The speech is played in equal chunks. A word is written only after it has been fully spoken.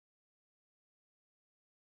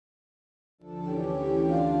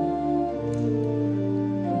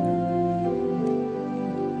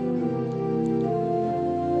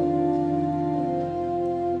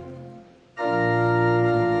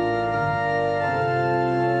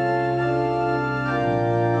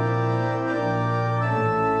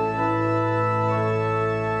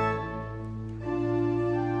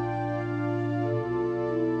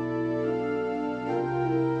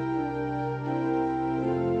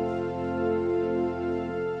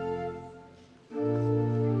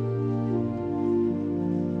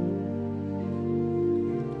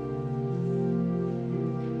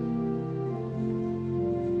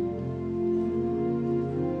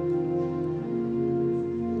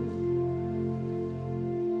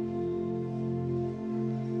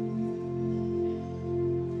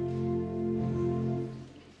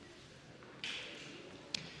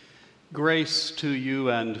Grace to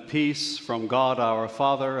you and peace from God our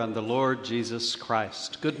Father and the Lord Jesus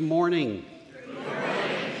Christ. Good morning. Good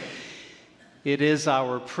morning. It is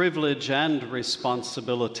our privilege and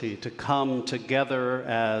responsibility to come together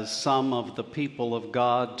as some of the people of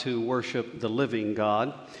God to worship the living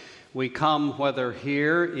God. We come whether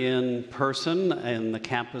here in person in the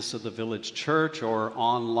campus of the Village Church or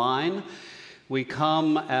online. We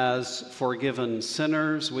come as forgiven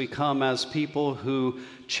sinners. We come as people who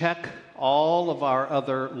check all of our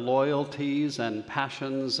other loyalties and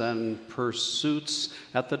passions and pursuits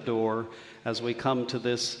at the door as we come to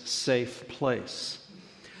this safe place.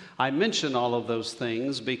 I mention all of those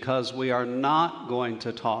things because we are not going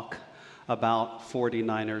to talk about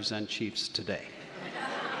 49ers and Chiefs today.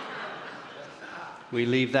 We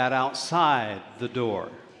leave that outside the door.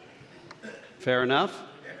 Fair enough?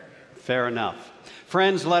 Fair enough.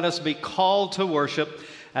 Friends, let us be called to worship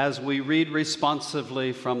as we read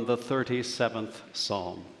responsively from the 37th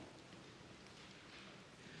Psalm.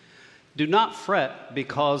 Do not fret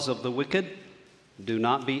because of the wicked. Do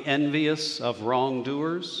not be envious of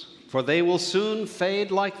wrongdoers, for they will soon fade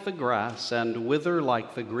like the grass and wither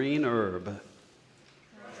like the green herb.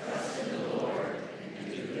 Trust in the Lord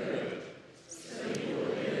and do good, so you will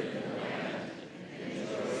live in the land and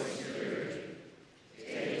enjoy security.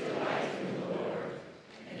 Take delight in the Lord,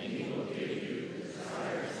 and he will give you the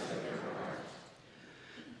desires of your heart.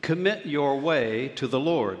 Commit your way to the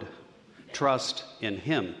Lord. Trust in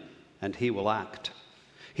him, and he will act.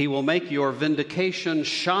 He will make your vindication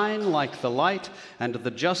shine like the light, and the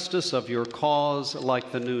justice of your cause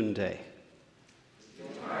like the noonday.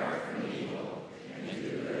 Depart from evil and do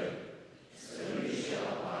good, so you shall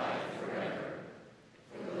abide forever.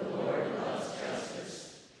 For the Lord loves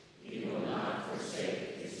justice. He will not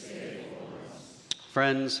forsake his faithfulness.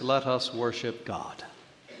 Friends, let us worship God.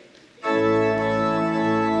 Praise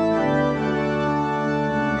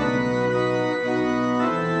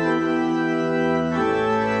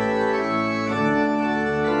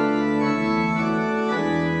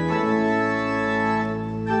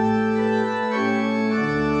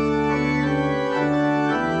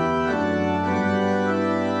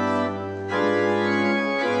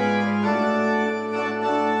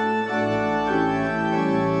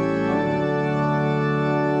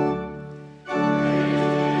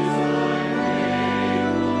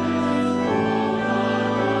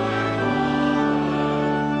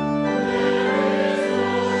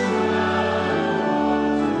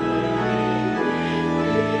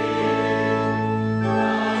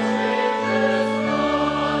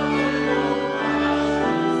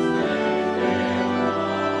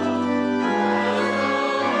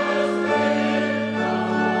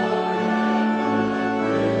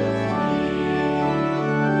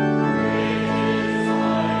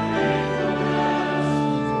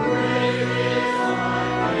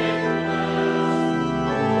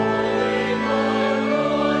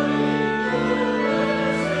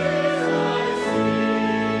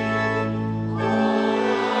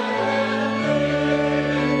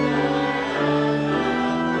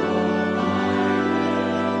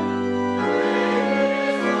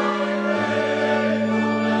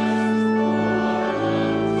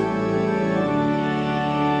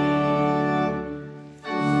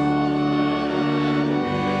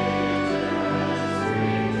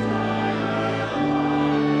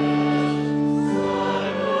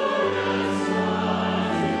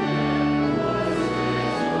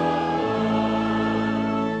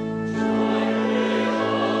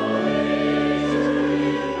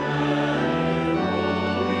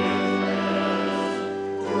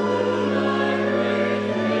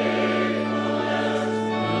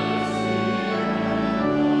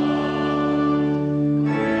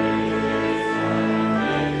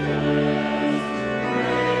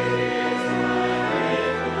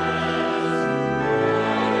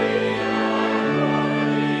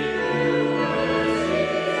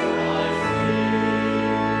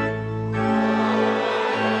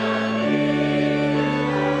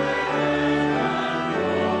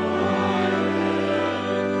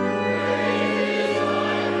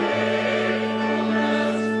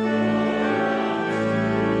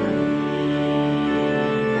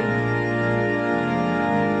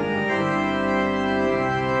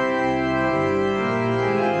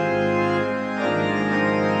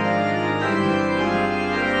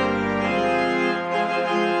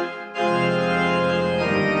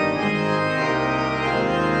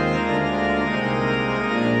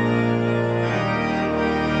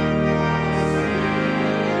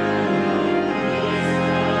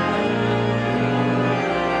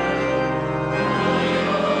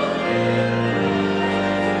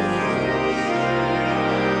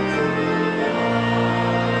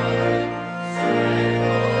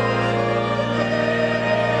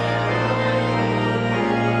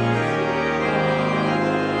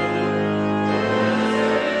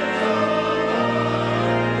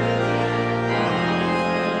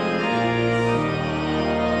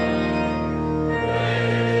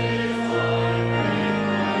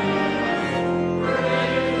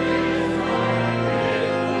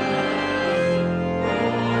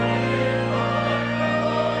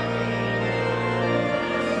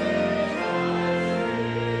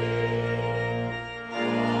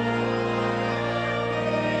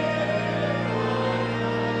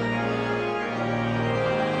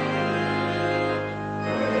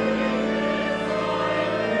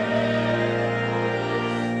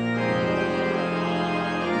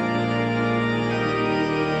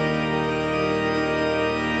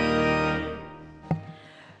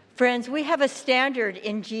Friends, we have a standard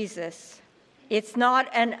in Jesus. It's not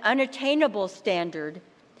an unattainable standard.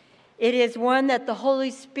 It is one that the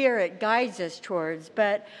Holy Spirit guides us towards,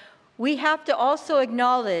 but we have to also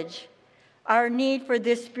acknowledge our need for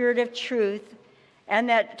this spirit of truth, and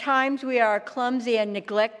that at times we are clumsy and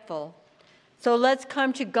neglectful. So let's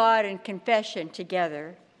come to God in confession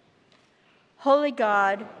together. Holy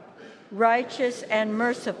God, righteous and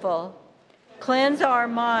merciful, cleanse our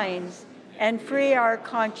minds and free our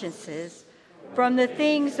consciences from the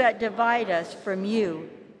things that divide us from you.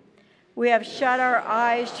 We have shut our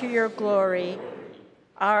eyes to your glory,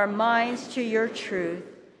 our minds to your truth,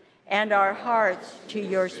 and our hearts to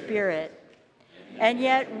your spirit. And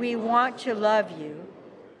yet we want to love you,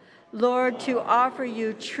 Lord, to offer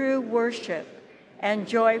you true worship and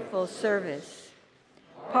joyful service.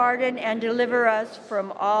 Pardon and deliver us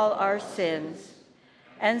from all our sins.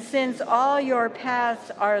 And since all your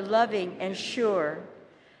paths are loving and sure,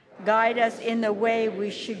 guide us in the way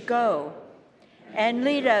we should go, and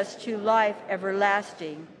lead us to life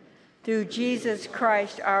everlasting, through Jesus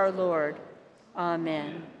Christ our Lord.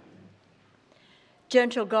 Amen.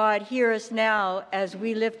 Gentle God, hear us now as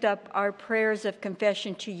we lift up our prayers of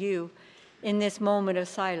confession to you in this moment of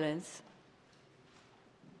silence.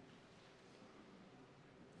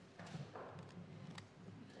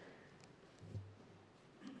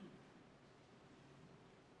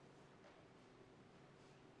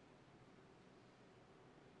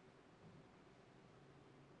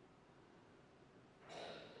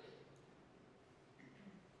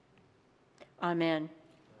 Amen.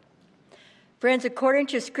 Friends, according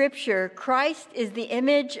to Scripture, Christ is the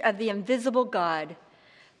image of the invisible God,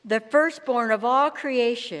 the firstborn of all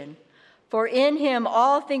creation. For in him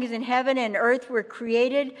all things in heaven and earth were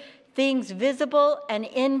created, things visible and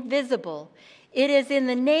invisible. It is in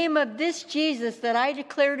the name of this Jesus that I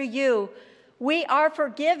declare to you, we are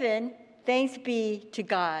forgiven. Thanks be to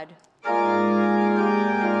God.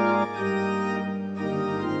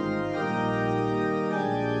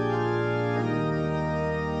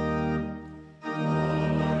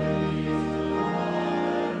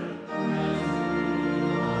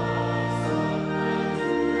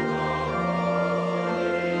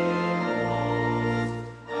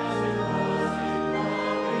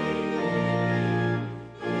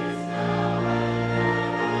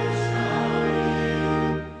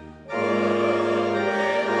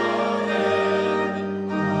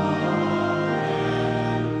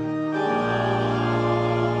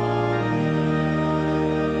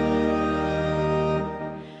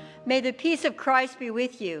 May the peace of Christ be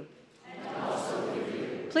with you. And also with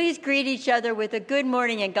you. Please greet each other with a good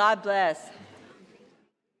morning and God bless.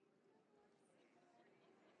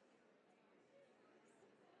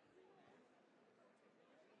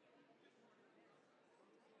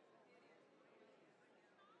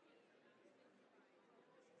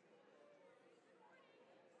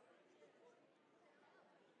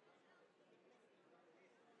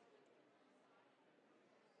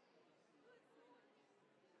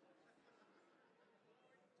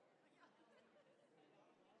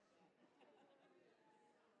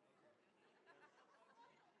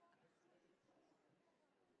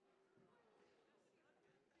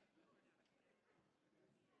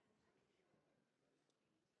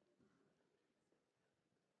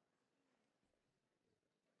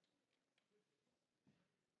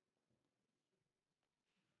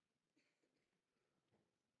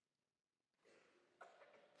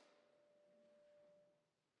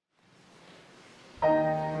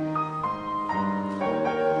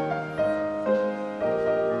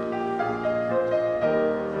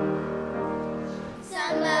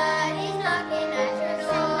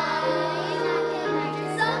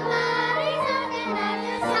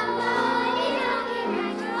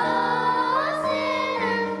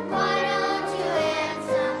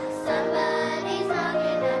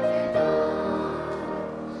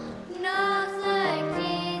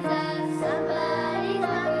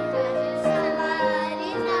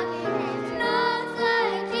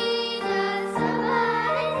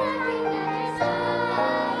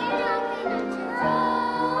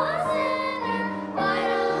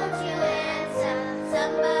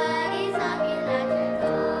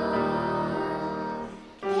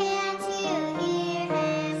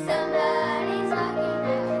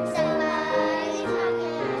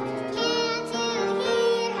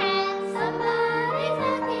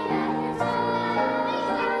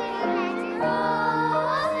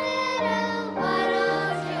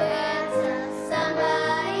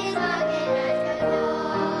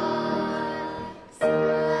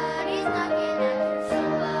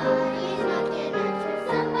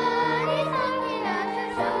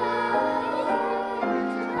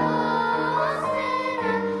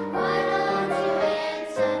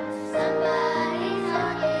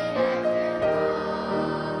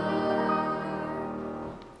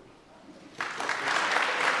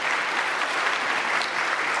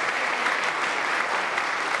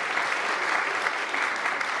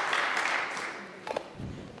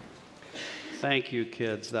 Thank you,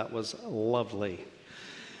 kids. That was lovely.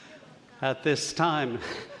 At this time,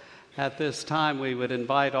 we would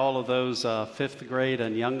invite all of those fifth grade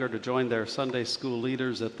and younger to join their Sunday school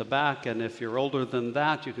leaders at the back. And if you're older than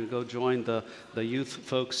that, you can go join the youth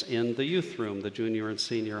folks in the youth room, the junior and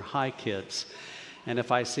senior high kids. And if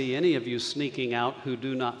I see any of you sneaking out who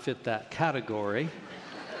do not fit that category,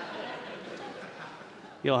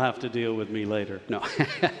 you'll have to deal with me later. No.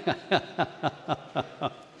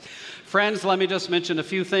 Friends, let me just mention a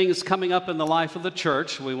few things coming up in the life of the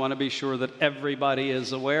church. We want to be sure that everybody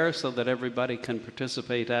is aware so that everybody can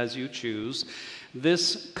participate as you choose.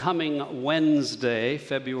 This coming Wednesday,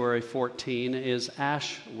 February 14, is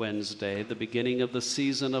Ash Wednesday, the beginning of the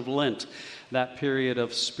season of Lent, that period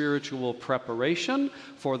of spiritual preparation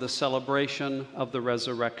for the celebration of the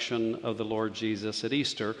resurrection of the Lord Jesus at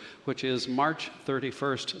Easter, which is March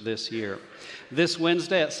 31st this year. This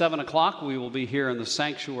Wednesday at 7 o'clock, we will be here in the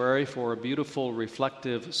sanctuary for a beautiful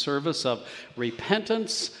reflective service of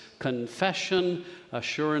repentance, confession,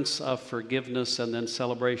 assurance of forgiveness, and then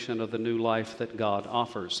celebration of the new life that God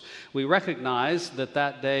offers. We recognize that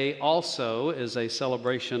that day also is a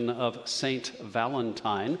celebration of Saint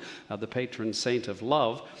Valentine, the patron saint of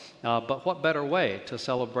love. But what better way to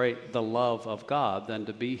celebrate the love of God than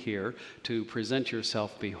to be here to present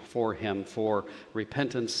yourself before Him for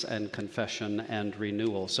repentance and confession and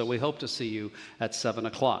renewal. So we hope to see you at 7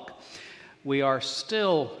 o'clock. We are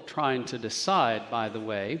still trying to decide, by the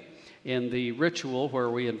way, in the ritual where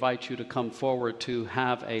we invite you to come forward to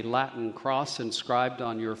have a Latin cross inscribed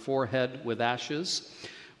on your forehead with ashes.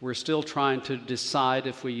 We're still trying to decide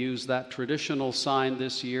if we use that traditional sign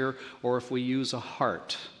this year or if we use a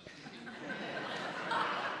heart.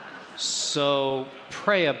 So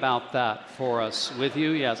pray about that for us with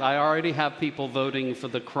you. Yes, I already have people voting for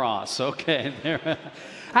the cross. Okay.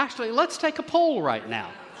 Actually, let's take a poll right now.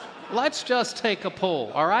 Let's just take a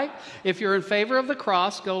poll, all right? If you're in favor of the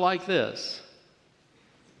cross, go like this.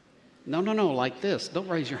 No, like this. Don't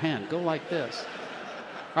raise your hand. Go like this.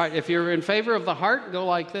 All right, if you're in favor of the heart, go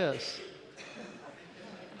like this.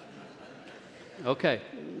 Okay,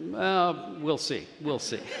 we'll see.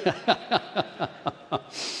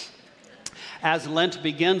 As Lent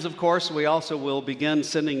begins, of course, we also will begin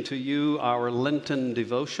sending to you our Lenten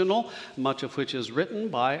devotional, much of which is written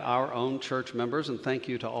by our own church members. And thank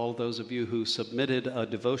you to all those of you who submitted a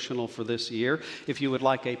devotional for this year. If you would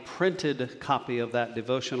like a printed copy of that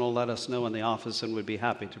devotional, let us know in the office and we'd be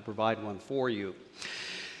happy to provide one for you.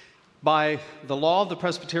 By the law of the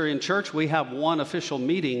Presbyterian Church, we have one official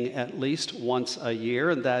meeting at least once a year,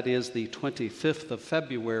 and that is the 25th of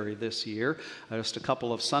February this year, just a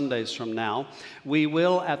couple of Sundays from now. We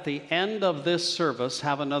will, at the end of this service,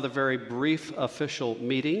 have another very brief official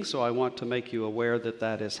meeting, so I want to make you aware that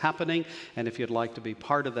that is happening, and if you'd like to be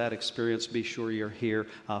part of that experience, be sure you're here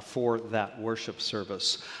for that worship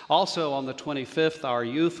service. Also, on the 25th, our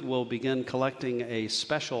youth will begin collecting a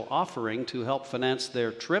special offering to help finance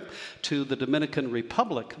their trip to the Dominican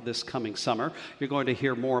Republic this coming summer. You're going to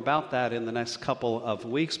hear more about that in the next couple of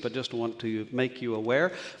weeks, but just want to make you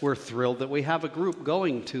aware, we're thrilled that we have a group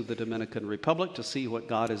going to the Dominican Republic to see what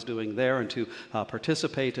God is doing there and to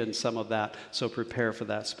participate in some of that, so prepare for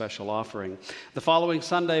that special offering. The following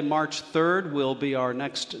Sunday, March 3rd, will be our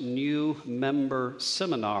next new member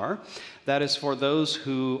seminar. That is for those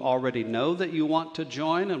who already know that you want to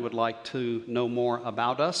join and would like to know more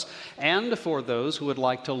about us, and for those who would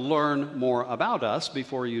like to learn more about us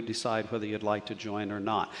before you decide whether you'd like to join or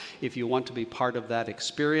not. If you want to be part of that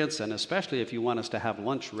experience, and especially if you want us to have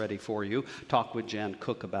lunch ready for you, talk with Jan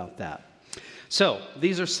Cook about that. So,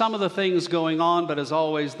 these are some of the things going on, but as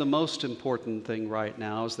always, the most important thing right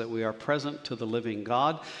now is that we are present to the living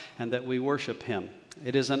God and that we worship Him.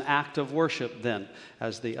 It is an act of worship then,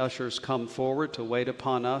 as the ushers come forward to wait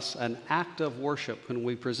upon us, an act of worship when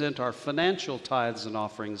we present our financial tithes and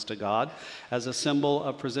offerings to God as a symbol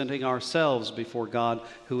of presenting ourselves before God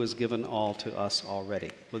who has given all to us already.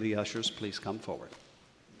 Will the ushers please come forward?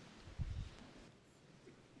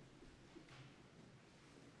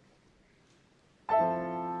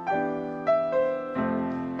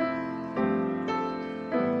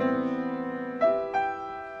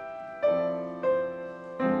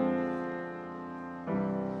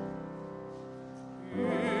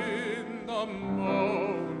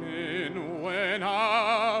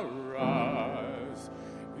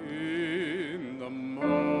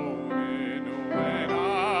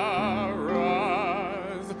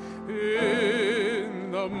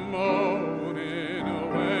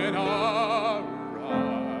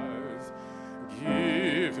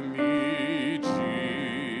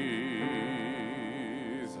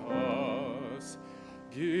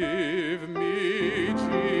 Give me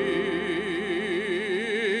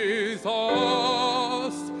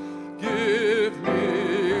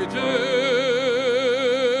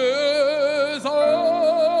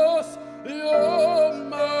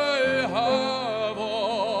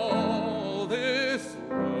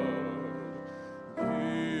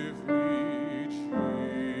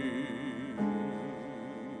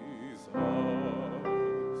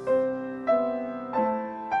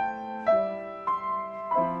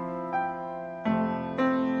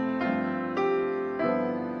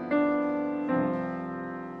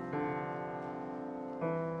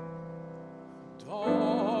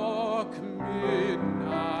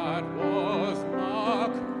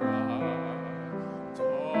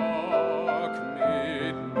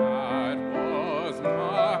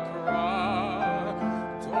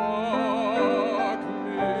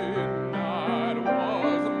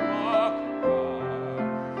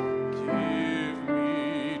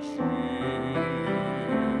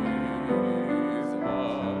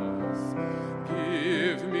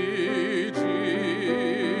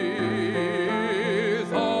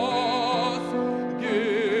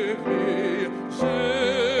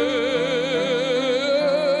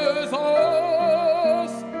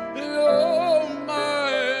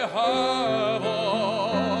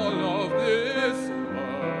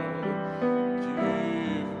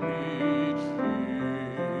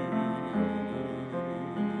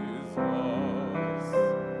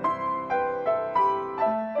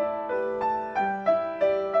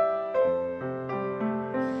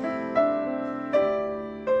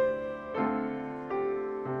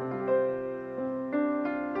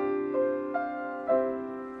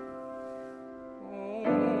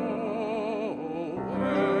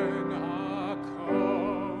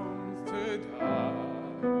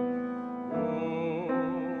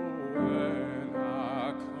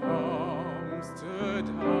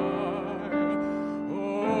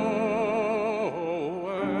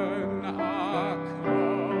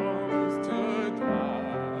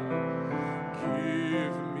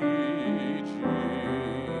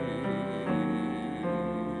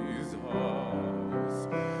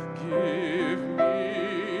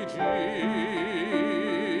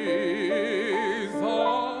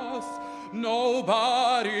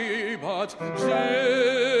but Jesus,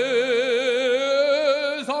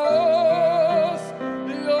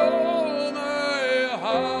 you may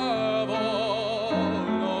have all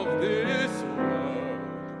of this world.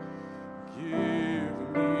 Give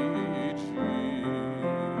me Jesus.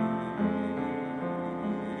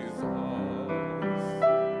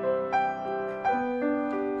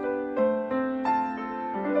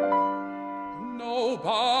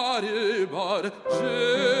 Nobody but Jesus,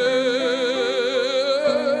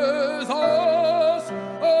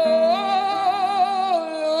 oh,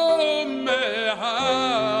 you may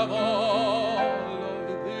have all of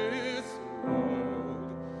this world.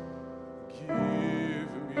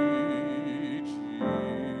 Give me Jesus.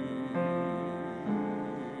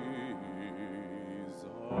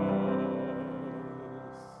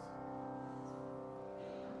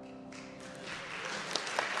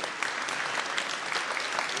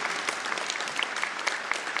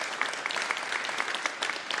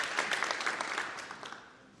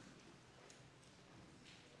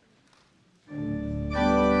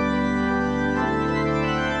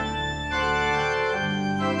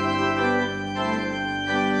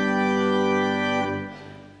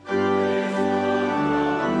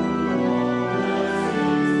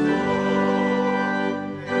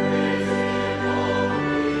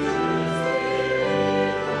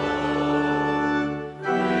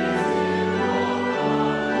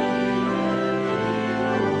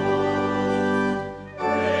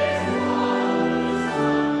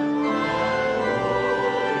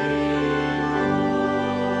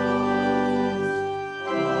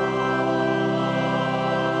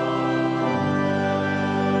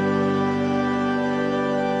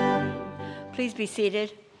 Please be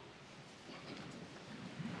seated.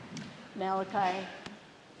 Malachi.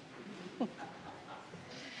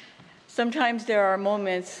 Sometimes there are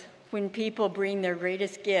moments when people bring their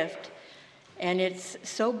greatest gift, and it's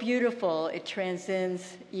so beautiful it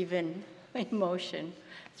transcends even emotion.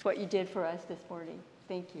 It's what you did for us this morning.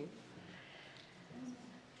 Thank you.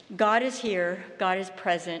 God is here. God is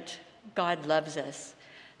present. God loves us.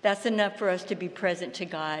 That's enough for us to be present to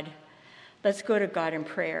God. Let's go to God in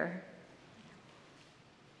prayer.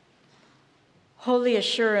 Holy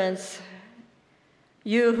assurance,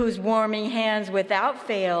 you whose warming hands without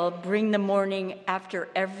fail bring the morning after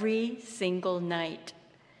every single night.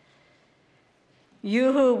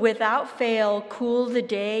 You who without fail cool the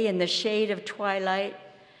day in the shade of twilight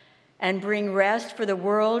and bring rest for the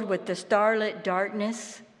world with the starlit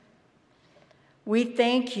darkness. We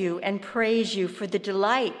thank you and praise you for the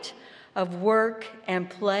delight of work and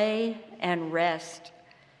play and rest.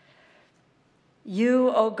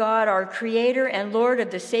 You, O God, are creator and Lord of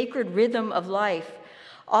the sacred rhythm of life.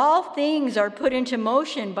 All things are put into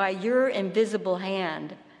motion by your invisible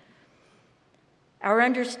hand. Our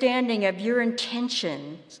understanding of your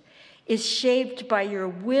intentions is shaped by your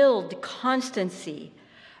willed constancy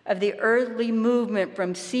of the earthly movement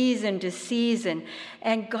from season to season.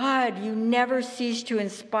 And God, you never cease to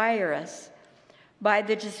inspire us by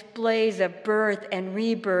the displays of birth and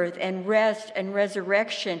rebirth and rest and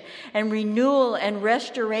resurrection and renewal and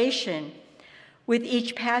restoration. With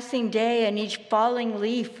each passing day and each falling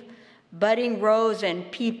leaf, budding rose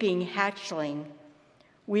and peeping hatchling,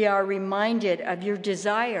 we are reminded of your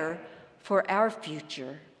desire for our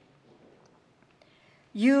future.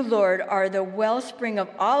 You, Lord, are the wellspring of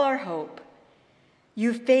all our hope.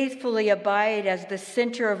 You faithfully abide as the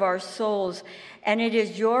center of our souls, and it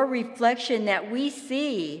is your reflection that we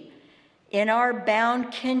see in our bound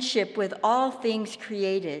kinship with all things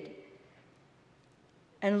created.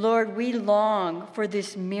 And Lord, we long for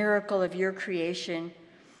this miracle of your creation,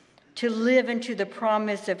 to live into the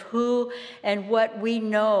promise of who and what we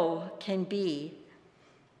know can be.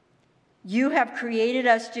 You have created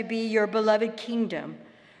us to be your beloved kingdom,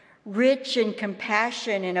 rich in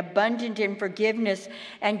compassion and abundant in forgiveness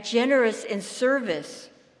and generous in service.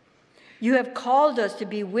 You have called us to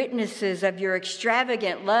be witnesses of your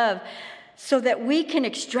extravagant love so that we can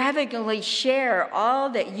extravagantly share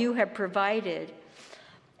all that you have provided.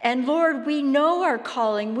 And Lord, we know our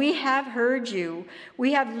calling. We have heard you.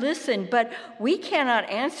 We have listened, but we cannot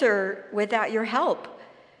answer without your help.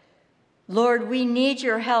 Lord, we need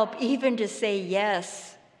your help even to say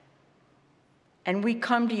yes. And we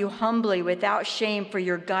come to you humbly without shame for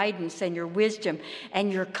your guidance and your wisdom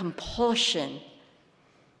and your compulsion.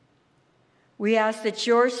 We ask that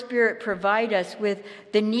your Spirit provide us with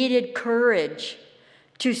the needed courage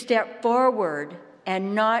to step forward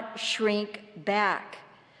and not shrink back,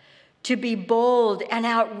 to be bold and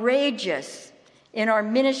outrageous in our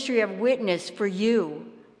ministry of witness for you.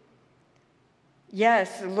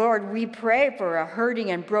 Yes, Lord, we pray for a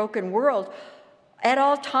hurting and broken world, at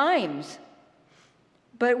all times.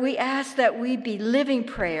 But we ask that we be living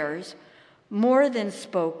prayers more than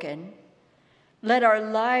spoken. Let our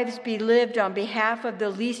lives be lived on behalf of the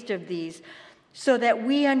least of these, so that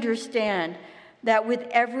we understand that with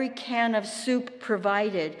every can of soup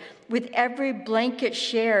provided, with every blanket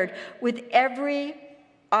shared, with every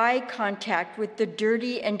eye contact with the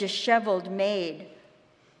dirty and disheveled made,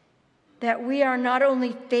 that we are not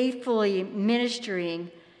only faithfully ministering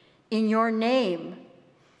in your name,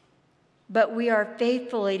 but we are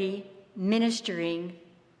faithfully ministering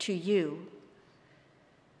to you.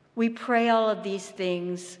 We pray all of these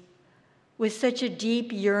things with such a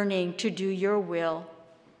deep yearning to do your will.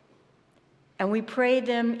 And we pray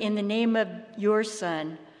them in the name of your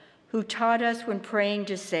Son, who taught us when praying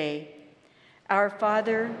to say, Our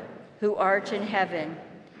Father, who art in heaven,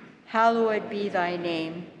 hallowed be thy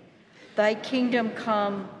name. Thy kingdom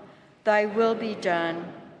come, thy will be done,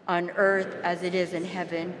 on earth as it is in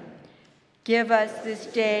heaven. Give us this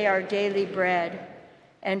day our daily bread,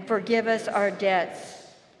 and forgive us our debts,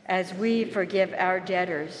 as we forgive our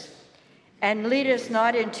debtors. And lead us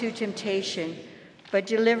not into temptation, but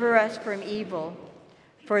deliver us from evil.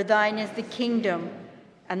 For thine is the kingdom,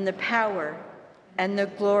 and the power, and the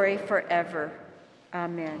glory forever.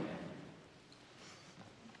 Amen.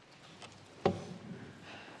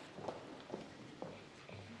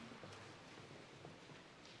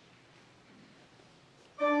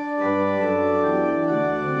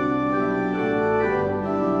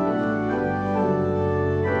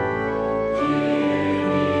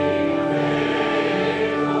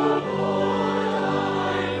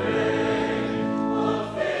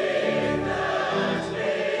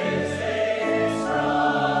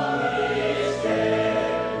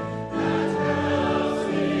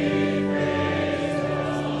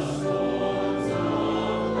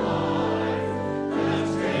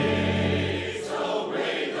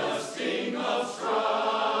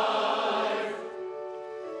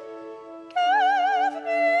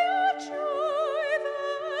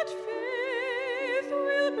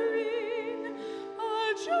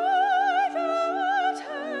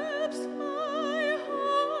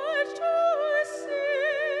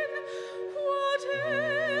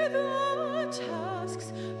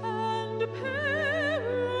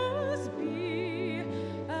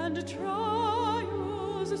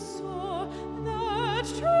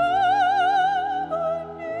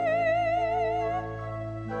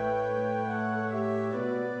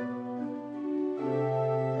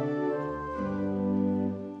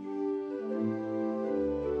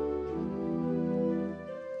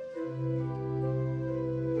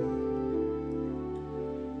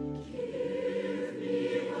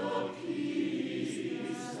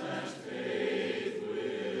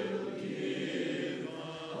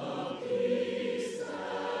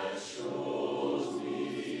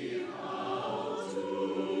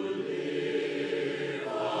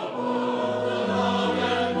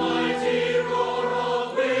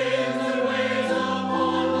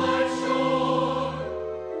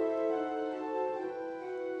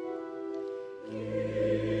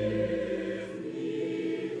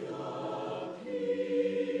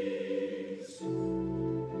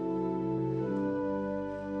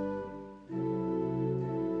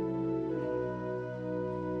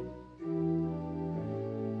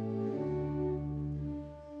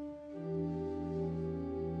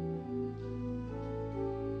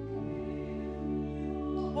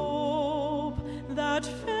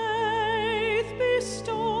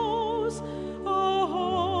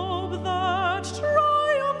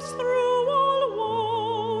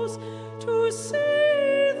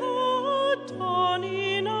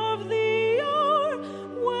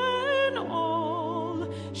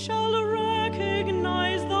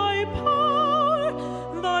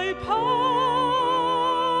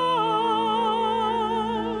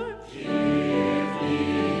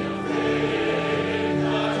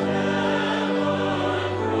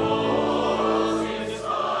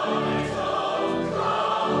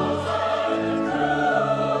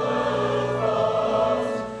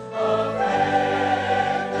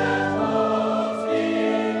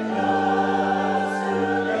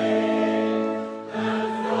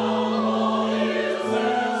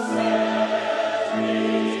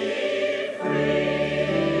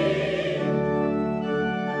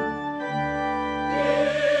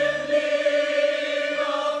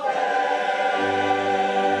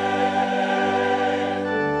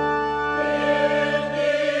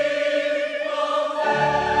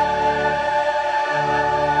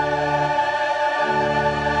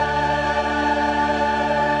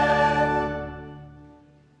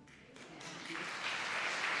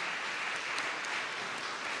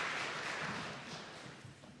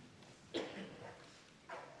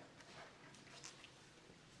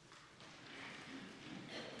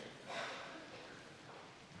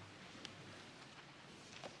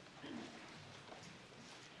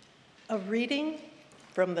 A reading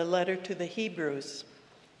from the letter to the Hebrews.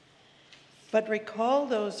 But recall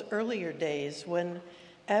those earlier days when,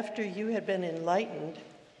 after you had been enlightened,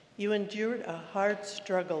 you endured a hard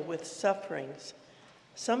struggle with sufferings,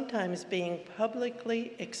 sometimes being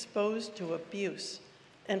publicly exposed to abuse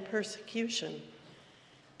and persecution,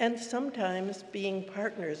 and sometimes being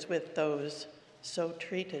partners with those so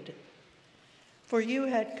treated. For you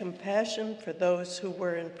had compassion for those who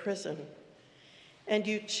were in prison, and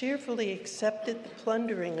you cheerfully accepted the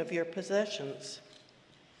plundering of your possessions,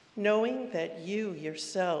 knowing that you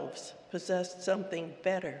yourselves possessed something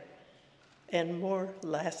better and more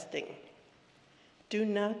lasting. Do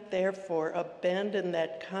not therefore abandon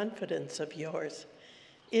that confidence of yours.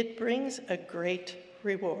 It brings a great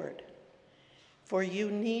reward. For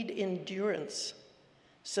you need endurance,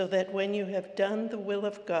 so that when you have done the will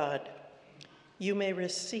of God, you may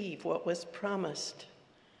receive what was promised.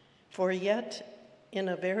 For yet, in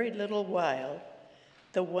a very little while,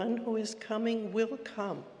 the one who is coming will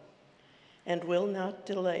come and will not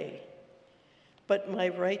delay. But my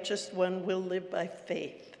righteous one will live by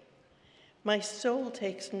faith. My soul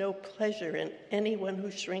takes no pleasure in anyone who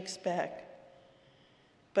shrinks back.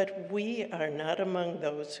 But we are not among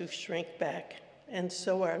those who shrink back and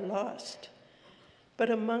so are lost, but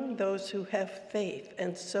among those who have faith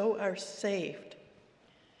and so are saved.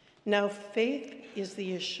 Now faith is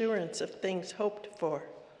the assurance of things hoped for,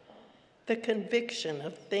 the conviction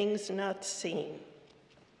of things not seen.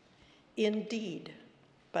 Indeed,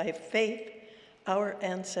 by faith, our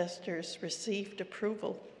ancestors received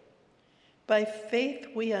approval. By faith,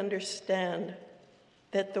 we understand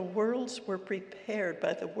that the worlds were prepared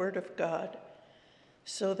by the word of God,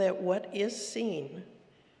 so that what is seen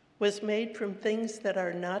was made from things that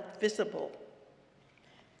are not visible.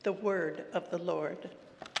 The word of the Lord.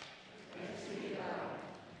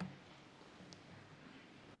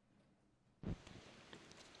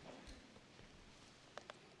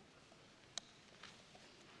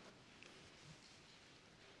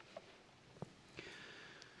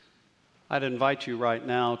 I'd invite you right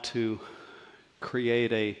now to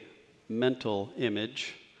create a mental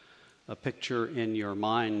image, a picture in your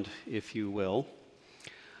mind, if you will,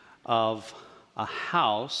 of a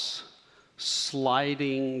house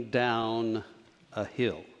sliding down a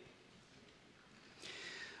hill.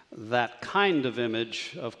 That kind of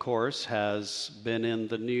image, of course, has been in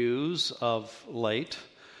the news of late,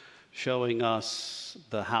 showing us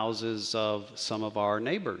the houses of some of our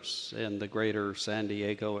neighbors in the greater San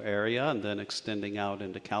Diego area and then extending out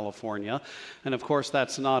into California. And of course,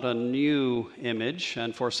 that's not a new image,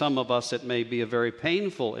 and for some of us it may be a very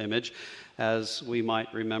painful image, as we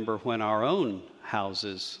might remember when our own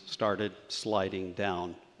houses started sliding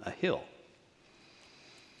down a hill.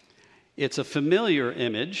 It's a familiar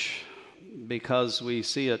image because we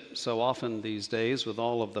see it so often these days with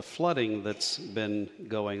all of the flooding that's been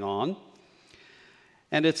going on.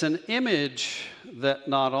 And it's an image that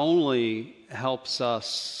not only helps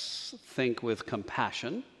us think with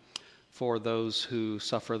compassion for those who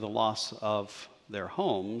suffer the loss of their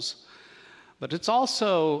homes, but it's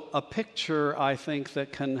also a picture, I think,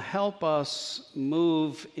 that can help us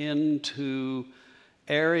move into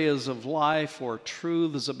areas of life or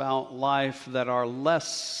truths about life that are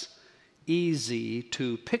less easy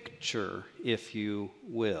to picture, if you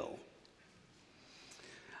will.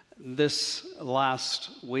 This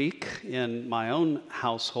last week in my own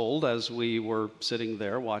household, as we were sitting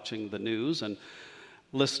there watching the news and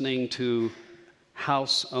listening to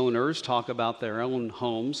house owners talk about their own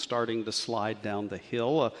homes starting to slide down the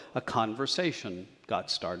hill, a conversation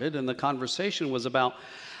got started, and the conversation was about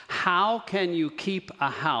how can you keep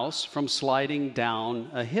a house from sliding down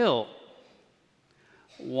a hill?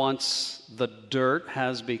 Once the dirt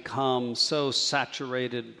has become so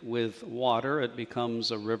saturated with water, it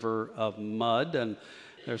becomes a river of mud, and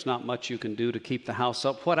there's not much you can do to keep the house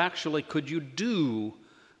up. What actually could you do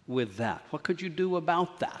with that? What could you do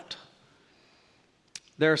about that?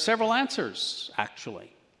 There are several answers,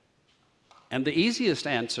 actually. And the easiest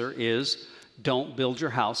answer is don't build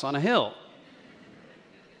your house on a hill.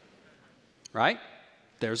 Right?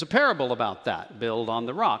 There's a parable about that. Build on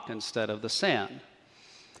the rock instead of the sand.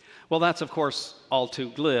 Well, that's, of course, all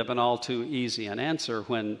too glib and all too easy an answer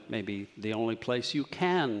when maybe the only place you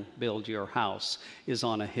can build your house is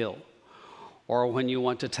on a hill. Or when you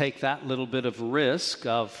want to take that little bit of risk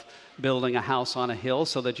of building a house on a hill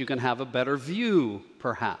so that you can have a better view,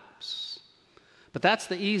 perhaps. But that's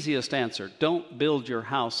the easiest answer. Don't build your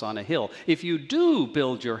house on a hill. If you do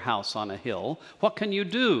build your house on a hill, what can you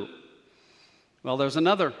do? Well, there's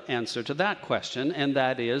another answer to that question, and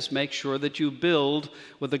that is make sure that you build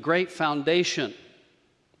with a great foundation.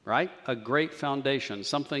 right? A great foundation,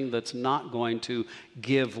 something that's not going to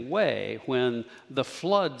give way when the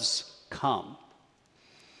floods come.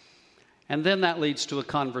 And then that leads to a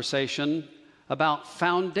conversation about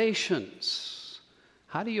foundations.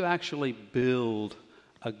 How do you actually build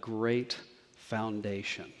a great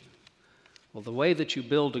foundation? Well, the way that you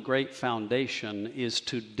build a great foundation is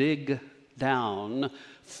to dig down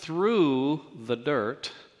through the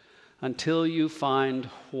dirt until you find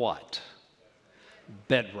what?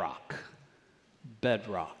 Bedrock.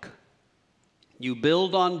 Bedrock. You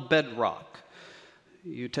build on bedrock.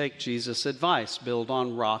 You take Jesus' advice, build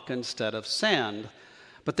on rock instead of sand.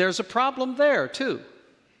 But there's a problem there, too.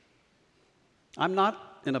 I'm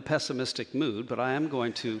not in a pessimistic mood, but I am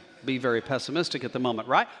going to be very pessimistic at the moment,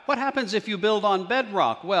 right? What happens if you build on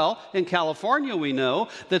bedrock? Well, in California, we know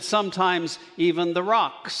that sometimes even the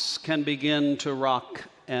rocks can begin to rock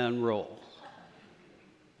and roll.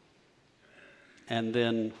 And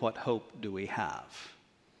then what hope do we have?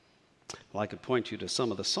 Well, I could point you to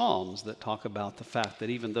some of the Psalms that talk about the fact that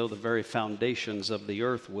even though the very foundations of the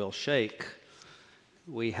earth will shake,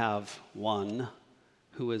 we have one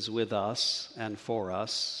who is with us and for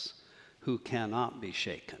us, who cannot be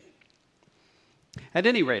shaken. At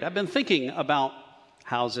any rate, I've been thinking about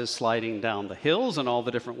houses sliding down the hills and all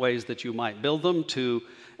the different ways that you might build them to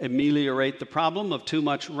ameliorate the problem of too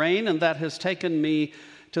much rain, and that has taken me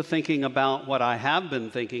to thinking about what I have been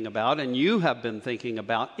thinking about, and you have been thinking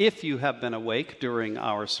about, if you have been awake during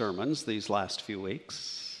our sermons these last few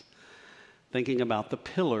weeks, thinking about the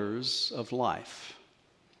pillars of life.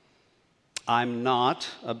 I'm not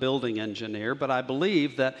a building engineer, but I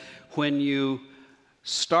believe that when you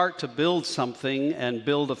start to build something and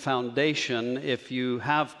build a foundation, if you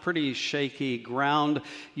have pretty shaky ground,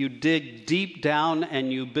 you dig deep down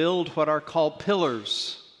and you build what are called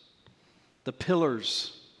pillars. The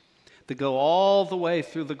pillars that go all the way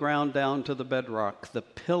through the ground down to the bedrock, the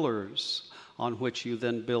pillars on which you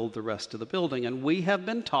then build the rest of the building. And we have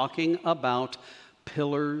been talking about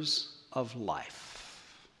pillars of life.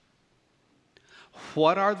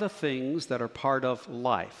 What are the things that are part of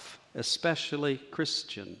life, especially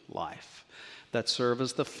Christian life, that serve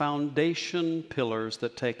as the foundation pillars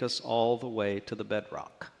that take us all the way to the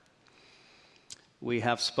bedrock? We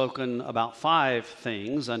have spoken about 5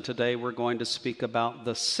 things, and today we're going to speak about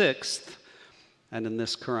the 6th, and in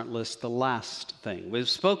this current list, the last thing. We've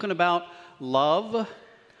spoken about love,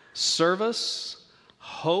 service,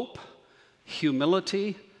 hope,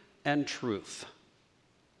 humility, and truth.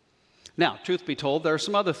 Now, truth be told, there are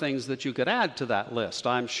some other things that you could add to that list,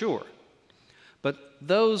 I'm sure. But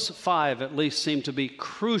those 5 at least seem to be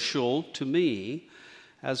crucial to me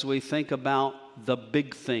as we think about the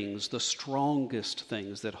big things, the strongest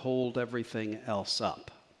things that hold everything else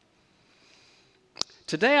up.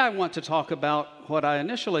 Today I want to talk about what I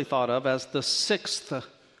initially thought of as the 6th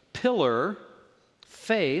pillar,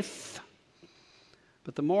 faith.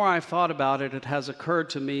 But the more I've thought about it, it has occurred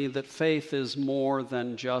to me that faith is more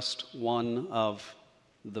than just one of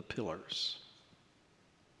the pillars.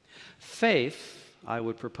 Faith, I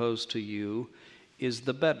would propose to you, is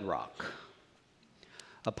the bedrock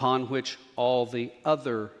upon which all the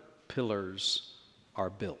other pillars are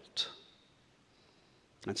built.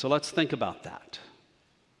 And so let's think about that.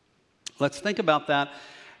 Let's think about that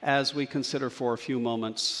as we consider for a few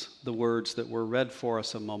moments the words that were read for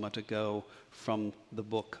us a moment ago from the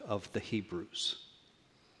book of the Hebrews.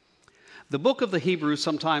 The book of the Hebrews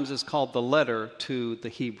sometimes is called the letter to the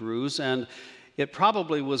Hebrews, and it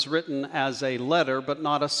probably was written as a letter, but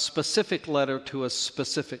not a specific letter to a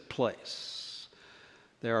specific place.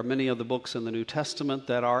 There are many of the books in the New Testament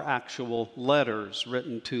that are actual letters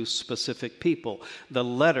written to specific people. The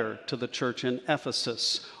letter to the church in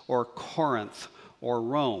Ephesus or Corinth or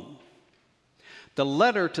Rome. The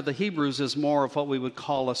letter to the Hebrews is more of what we would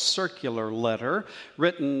call a circular letter,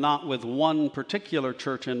 written not with one particular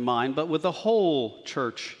church in mind, but with the whole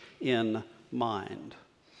church in mind.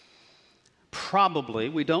 Probably,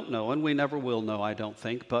 we don't know, and we never will know, I don't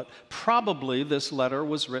think, but probably this letter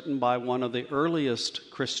was written by one of the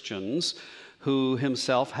earliest Christians who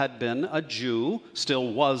himself had been a Jew,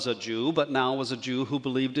 still was a Jew, but now was a Jew who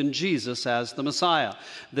believed in Jesus as the Messiah.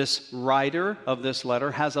 This writer of this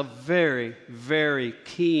letter has a very, very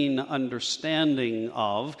keen understanding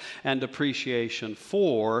of and appreciation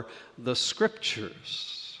for the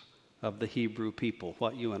scriptures of the Hebrew people,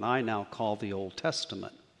 what you and I now call the Old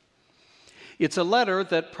Testament. It's a letter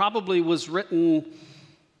that probably was written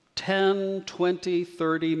 10, 20,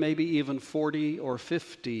 30, maybe even 40 or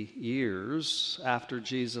 50 years after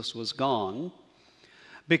Jesus was gone,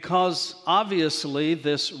 Because obviously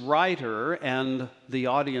this writer and the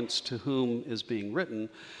audience to whom is being written,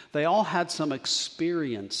 they all had some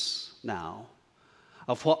experience now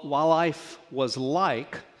of what life was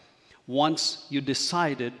like once you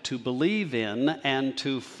decided to believe in and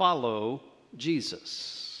to follow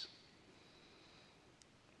Jesus.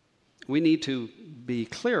 We need to be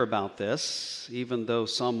clear about this, even though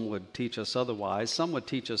some would teach us otherwise. Some would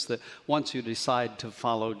teach us that once you decide to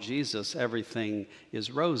follow Jesus, everything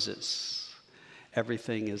is roses.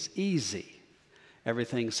 Everything is easy.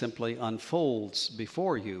 Everything simply unfolds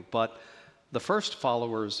before you. But the first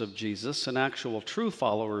followers of Jesus and actual true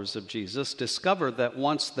followers of Jesus discover that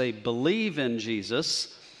once they believe in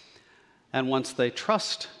Jesus and once they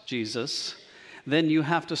trust Jesus, then you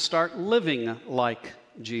have to start living like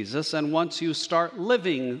Jesus. And once you start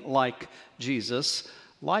living like Jesus,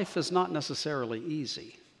 life is not necessarily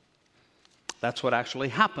easy. That's what actually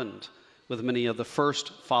happened with many of the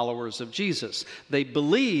first followers of Jesus. They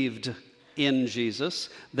believed in Jesus,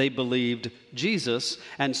 they believed Jesus,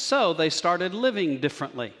 and so they started living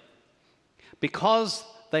differently. Because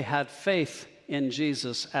they had faith in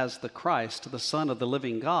Jesus as the Christ, the Son of the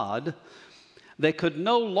living God, they could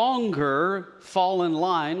no longer fall in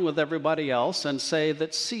line with everybody else and say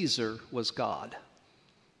that Caesar was God.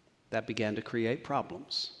 That began to create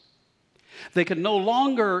problems. They could no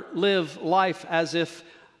longer live life as if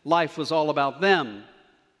life was all about them.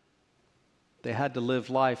 They had to live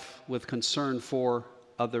life with concern for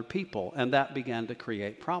other people, and that began to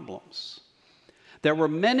create problems. There were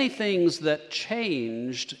many things that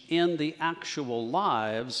changed in the actual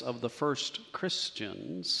lives of the first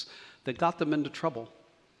Christians that got them into trouble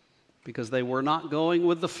because they were not going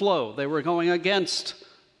with the flow. They were going against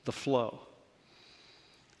the flow.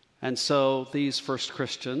 And so these first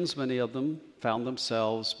Christians, many of them, found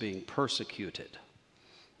themselves being persecuted.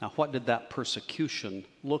 Now, what did that persecution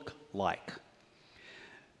look like?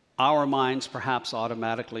 Our minds perhaps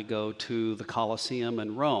automatically go to the Colosseum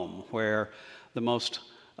in Rome, where the most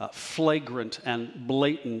flagrant and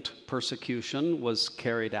blatant persecution was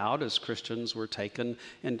carried out as Christians were taken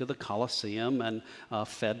into the Colosseum and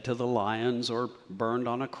fed to the lions or burned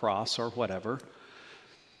on a cross or whatever.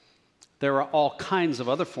 There are all kinds of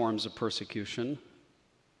other forms of persecution,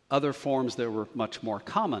 other forms that were much more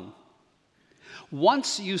common.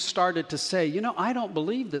 Once you started to say, I don't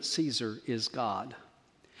believe that Caesar is God,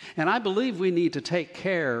 and I believe we need to take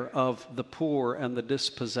care of the poor and the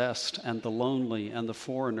dispossessed and the lonely and the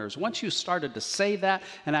foreigners. Once you started to say that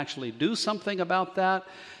and actually do something about that,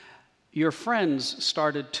 your friends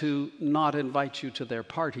started to not invite you to their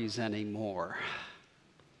parties anymore.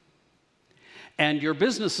 And your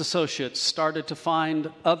business associates started to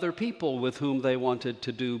find other people with whom they wanted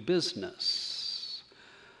to do business.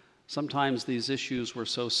 Sometimes these issues were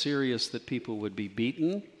so serious that people would be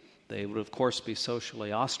beaten. They would, of course, be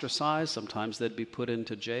socially ostracized. Sometimes they'd be put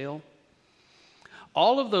into jail.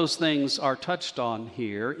 All of those things are touched on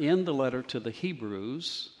here in the letter to the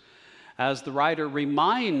Hebrews as the writer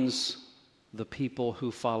reminds the people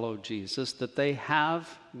who follow Jesus that they have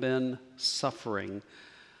been suffering,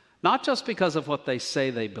 not just because of what they say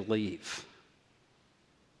they believe,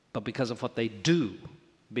 but because of what they do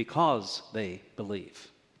because they believe.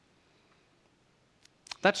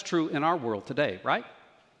 That's true in our world today, right?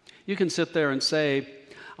 You can sit there and say,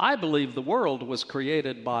 I believe the world was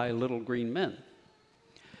created by little green men.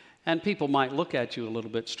 And people might look at you a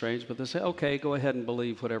little bit strange, but they say, okay, go ahead and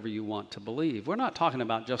believe whatever you want to believe. We're not talking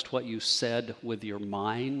about just what you said with your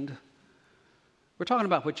mind. We're talking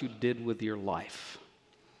about what you did with your life.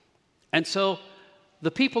 And so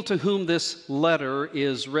the people to whom this letter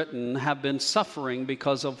is written have been suffering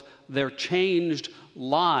because of their changed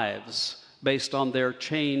lives based on their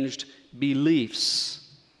changed beliefs.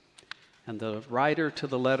 And the writer to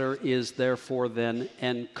the letter is therefore then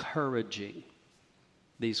encouraging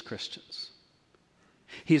these Christians.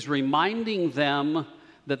 He's reminding them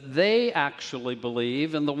that they actually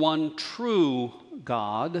believe in the one true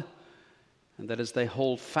God, and that as they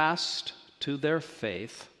hold fast to their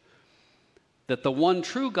faith, that the one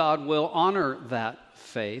true God will honor that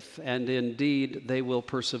faith, and indeed they will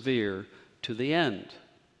persevere to the end.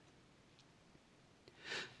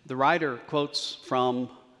 The writer quotes from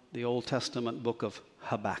the Old Testament book of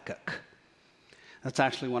Habakkuk. That's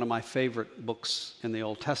actually one of my favorite books in the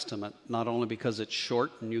Old Testament, not only because it's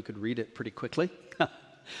short and you could read it pretty quickly,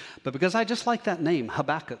 but because I just like that name,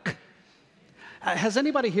 Habakkuk. Has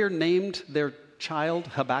anybody here named their child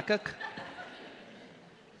Habakkuk?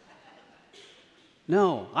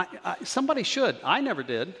 No, somebody should. I never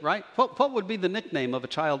did, right? What would be the nickname of a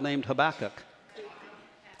child named Habakkuk?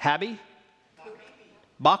 Habby?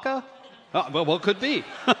 Baca? Well, what could be?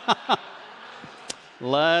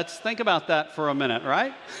 Let's think about that for a minute,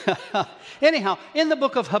 right? Anyhow, in the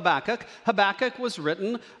book of Habakkuk, Habakkuk was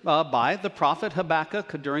written by the prophet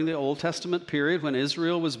Habakkuk during the Old Testament period when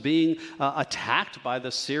Israel was being attacked by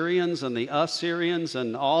the Syrians and the Assyrians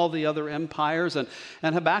and all the other empires. And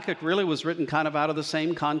Habakkuk really was written kind of out of the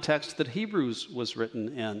same context that Hebrews was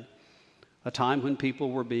written in, a time when people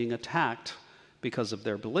were being attacked because of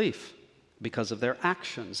their belief, because of their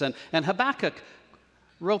actions. And Habakkuk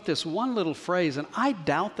wrote this one little phrase, and I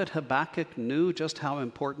doubt that Habakkuk knew just how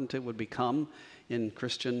important it would become in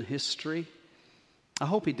Christian history. I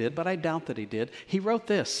hope he did, but I doubt that he did. He wrote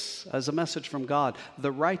this as a message from God: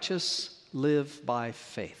 the righteous live by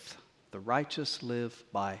faith. The righteous live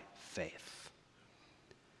by faith.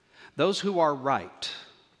 Those who are right,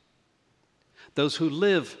 those who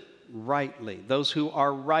live rightly, those who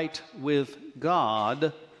are right with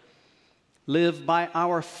God, live by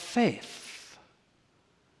our faith.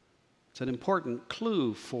 It's an important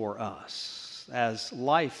clue for us as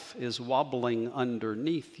life is wobbling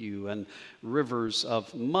underneath you and rivers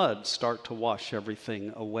of mud start to wash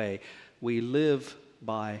everything away. We live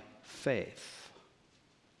by faith.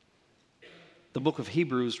 The book of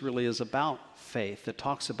Hebrews really is about faith. It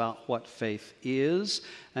talks about what faith is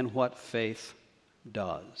and what faith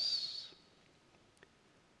does.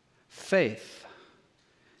 Faith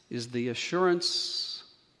is the assurance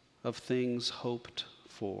of things hoped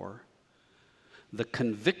for, the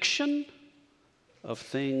conviction of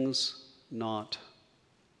things not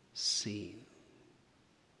seen.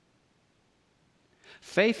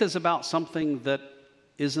 Faith is about something that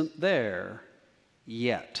isn't there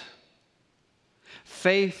yet.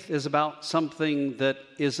 Faith is about something that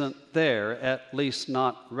isn't there, at least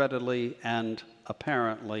not readily and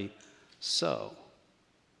apparently so.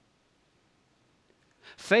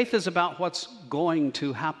 Faith is about what's going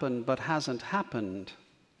to happen but hasn't happened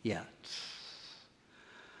yet.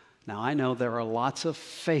 Now, I know there are lots of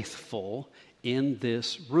faithful in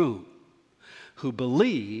this room who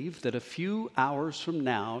believe that a few hours from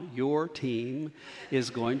now, your team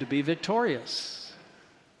is going to be victorious.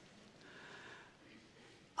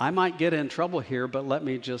 I might get in trouble here, but let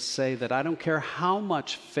me just say that I don't care how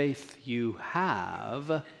much faith you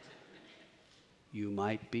have, you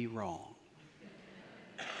might be wrong.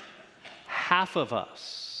 Half of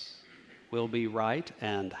us will be right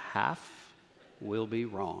and half will be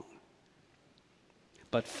wrong.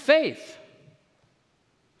 But faith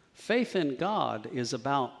in God is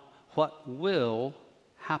about what will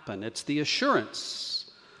happen. It's the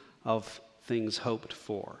assurance of things hoped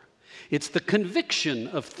for. It's the conviction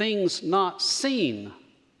of things not seen.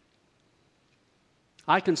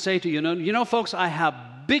 I can say to you, folks, I have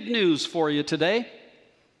big news for you today.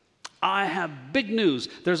 I have big news.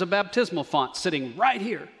 There's a baptismal font sitting right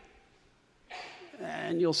here.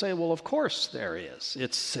 And you'll say, well, of course there is.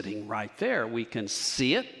 It's sitting right there. We can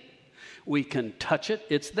see it. We can touch it.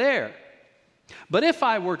 It's there. But if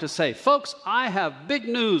I were to say, folks, I have big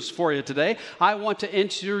news for you today. I want to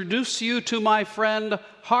introduce you to my friend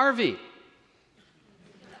Harvey.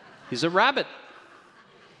 He's a rabbit.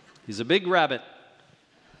 He's a big rabbit.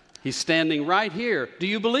 He's standing right here. Do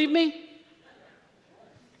you believe me?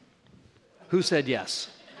 Who said yes?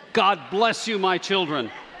 God bless you, my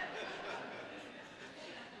children.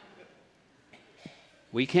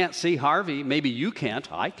 We can't see Harvey. Maybe you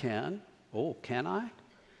can't. I can. Oh, can I?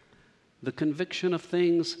 The conviction of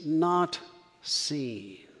things not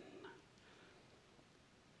seen.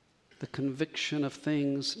 The conviction of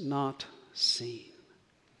things not seen.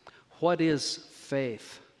 What is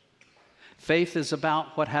faith? Faith is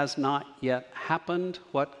about what has not yet happened,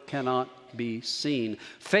 what cannot be seen.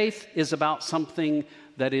 Faith is about something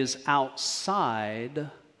that is outside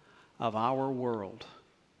of our world.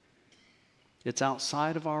 It's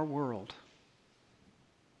outside of our world.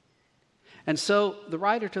 And so the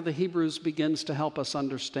writer to the Hebrews begins to help us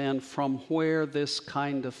understand from where this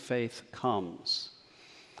kind of faith comes.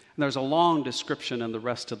 And there's a long description in the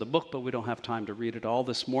rest of the book, but we don't have time to read it all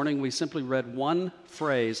this morning. We simply read one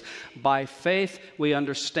phrase. By faith, we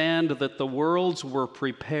understand that the worlds were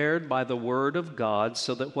prepared by the word of God,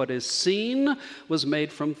 so that what is seen was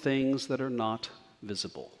made from things that are not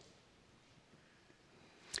visible.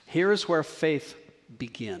 Here is where faith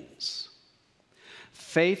begins.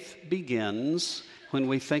 Faith begins when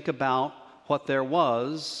we think about what there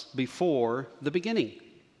was before the beginning.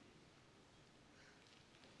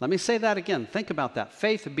 Let me say that again. Think about that.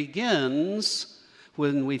 Faith begins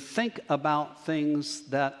when we think about things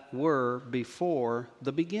that were before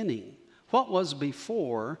the beginning. What was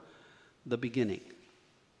before the beginning?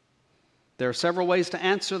 There are several ways to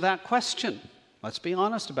answer that question. Let's be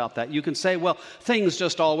honest about that. You can say, well, things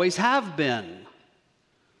just always have been.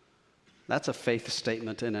 That's a faith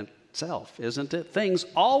statement in itself, isn't it? Things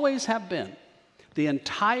always have been. The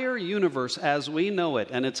entire universe as we know it,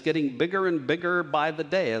 and it's getting bigger and bigger by the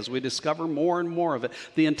day as we discover more and more of it.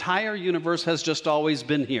 The entire universe has just always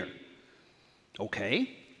been here.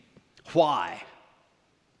 Okay. Why?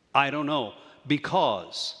 I don't know.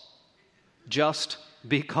 Because. Just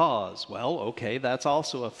because. Well, okay, that's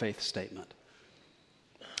also a faith statement.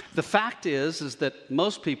 The fact is that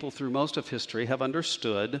most people through most of history have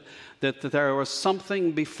understood that there was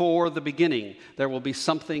something before the beginning. There will be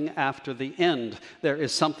something after the end. There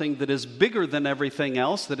is something that is bigger than everything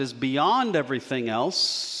else, that is beyond everything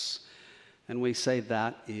else. And we say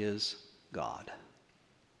that is God.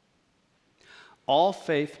 All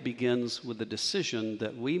faith begins with a decision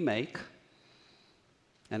that we make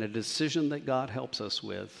and a decision that God helps us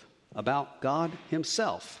with about God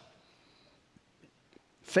Himself.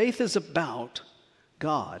 Faith is about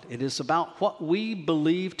God. It is about what we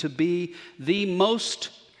believe to be the most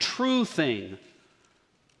true thing.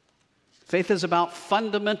 Faith is about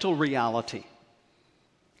fundamental reality.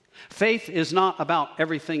 Faith is not about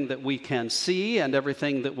everything that we can see and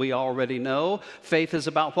everything that we already know. Faith is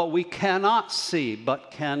about what we cannot see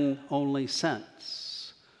but can only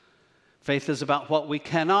sense. Faith is about what we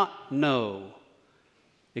cannot know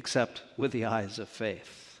except with the eyes of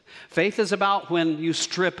faith. Faith is about when you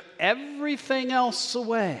strip everything else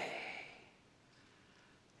away.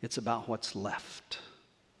 It's about what's left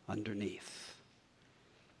underneath.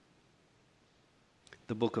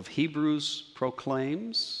 The book of Hebrews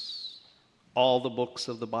proclaims, all the books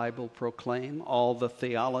of the Bible proclaim, all the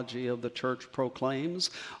theology of the church proclaims,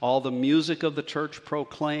 all the music of the church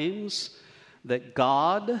proclaims that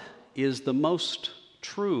God is the most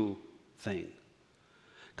true thing.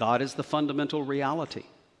 God is the fundamental reality.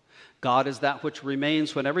 God is that which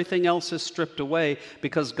remains when everything else is stripped away,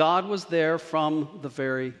 because God was there from the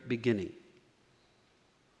very beginning.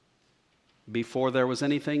 Before there was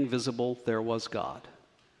anything visible, there was God.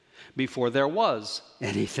 Before there was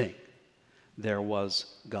anything, there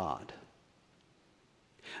was God.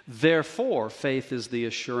 Therefore, faith is the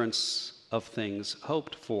assurance of things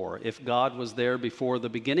hoped for. If God was there before the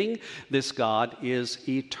beginning, this God is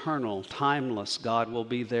eternal, timeless. God will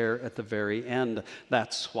be there at the very end.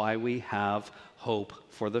 That's why we have hope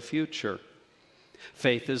for the future.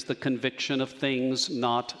 Faith is the conviction of things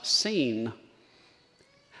not seen.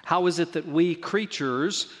 How is it that we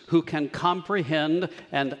creatures who can comprehend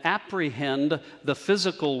and apprehend the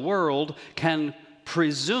physical world can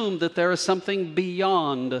presume that there is something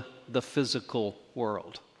beyond the physical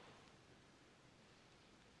world?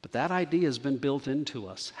 But that idea has been built into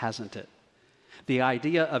us, hasn't it? The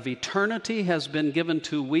idea of eternity has been given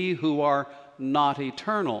to we who are not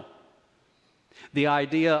eternal. The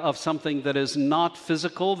idea of something that is not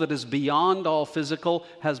physical, that is beyond all physical,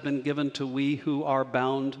 has been given to we who are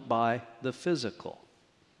bound by the physical.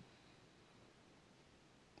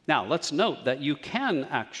 Now, let's note that you can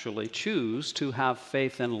actually choose to have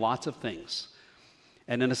faith in lots of things.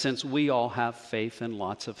 And in a sense, we all have faith in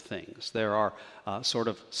lots of things. There are sort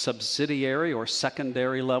of subsidiary or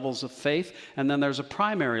secondary levels of faith, and then there's a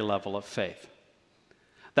primary level of faith.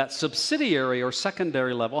 That subsidiary or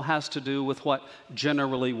secondary level has to do with what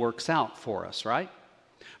generally works out for us, right?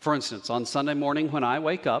 For instance, on Sunday morning when I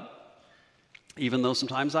wake up, even though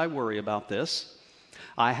sometimes I worry about this,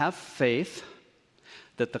 I have faith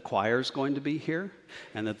that the choir is going to be here,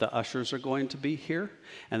 and that the ushers are going to be here,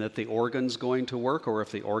 and that the organ's going to work, or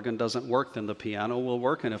if the organ doesn't work, then the piano will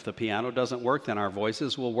work, and if the piano doesn't work, then our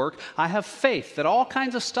voices will work. I have faith that all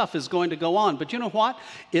kinds of stuff is going to go on, but you know what?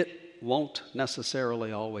 It won't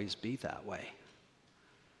necessarily always be that way.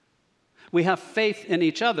 We have faith in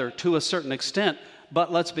each other to a certain extent,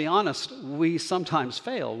 but let's be honest, we sometimes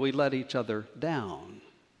fail. We let each other down.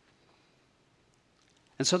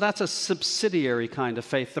 And so that's a subsidiary kind of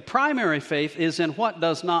faith. The primary faith is in what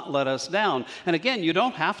does not let us down. And again, you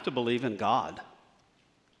don't have to believe in God.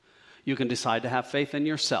 You can decide to have faith in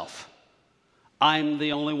yourself. I'm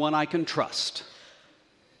the only one I can trust.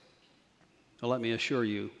 Well, let me assure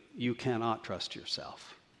you, you cannot trust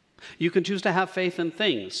yourself. You can choose to have faith in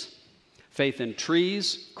things. Faith in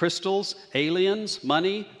trees, crystals, aliens,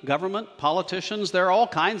 money, government, politicians. There are all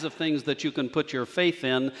kinds of things that you can put your faith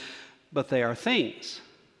in, but they are things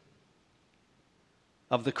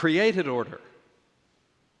of the created order.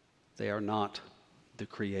 They are not the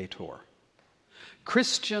Creator.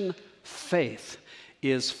 Christian faith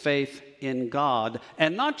is faith in God,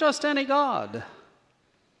 and not just any God,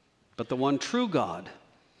 but the one true God,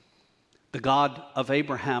 the God of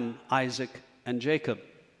Abraham, Isaac, and Jacob.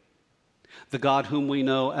 The God whom we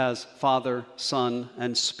know as Father, Son,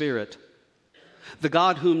 and Spirit. The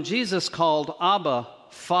God whom Jesus called Abba,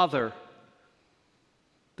 Father.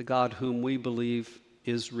 The God whom we believe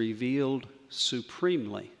is revealed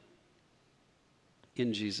supremely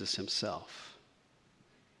in Jesus himself.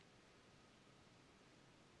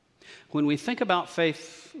 When we think about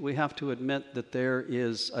faith, we have to admit that there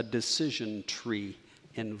is a decision tree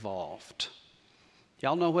involved.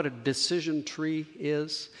 Y'all know what a decision tree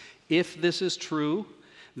is? If this is true,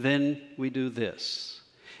 then we do this.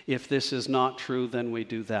 If this is not true, then we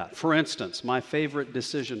do that. For instance, my favorite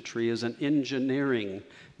decision tree is an engineering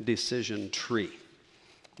decision tree.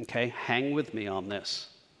 Okay, hang with me on this.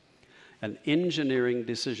 An engineering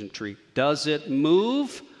decision tree. Does it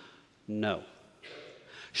move? No.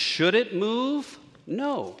 Should it move?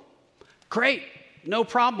 No. Great, no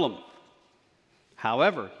problem.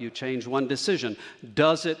 However, you change one decision.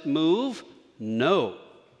 Does it move? No.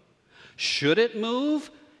 Should it move?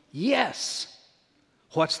 Yes.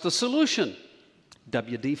 What's the solution?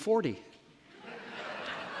 WD-40.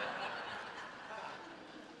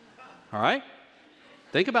 All right?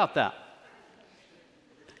 Think about that.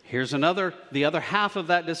 Here's the other half of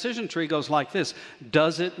that decision tree goes like this.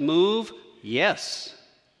 Does it move? Yes.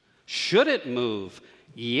 Should it move?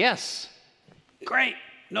 Yes. Great,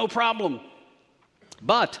 no problem.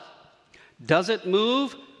 But, does it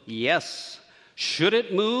move? Yes. Should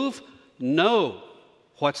it move? No.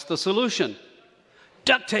 What's the solution?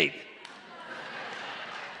 Duct tape.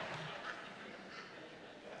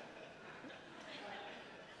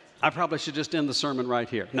 I probably should just end the sermon right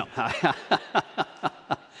here. No.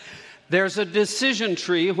 There's a decision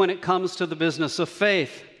tree when it comes to the business of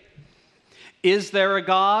faith. Is there a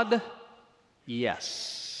God?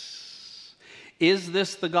 Yes. Is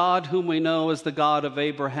this the God whom we know as the God of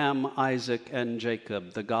Abraham, Isaac, and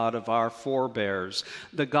Jacob, the God of our forebears,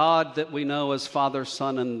 the God that we know as Father,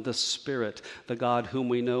 Son, and the Spirit, the God whom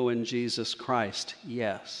we know in Jesus Christ?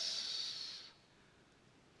 Yes.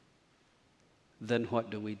 Then what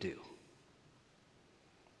do we do?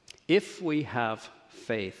 If we have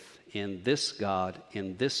faith in this God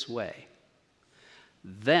in this way,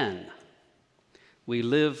 then we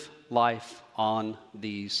live life on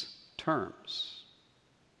these terms.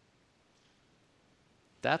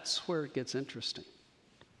 That's where it gets interesting.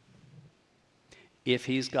 If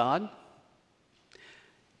he's God,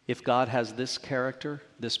 if God has this character,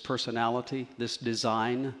 this personality, this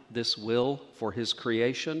design, this will for his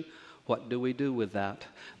creation, what do we do with that?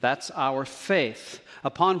 That's our faith,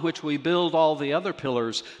 upon which we build all the other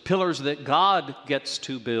pillars, pillars that God gets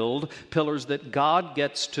to build, pillars that God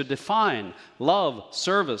gets to define: love,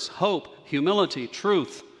 service, hope, humility,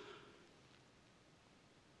 truth.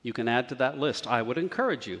 You can add to that list. I would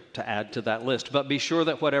encourage you to add to that list, but be sure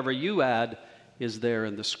that whatever you add is there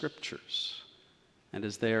in the Scriptures and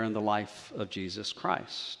is there in the life of Jesus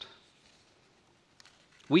Christ.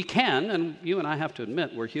 We can, and you and I have to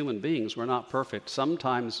admit, we're human beings, we're not perfect.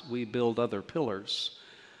 Sometimes we build other pillars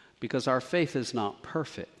because our faith is not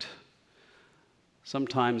perfect.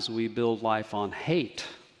 Sometimes we build life on hate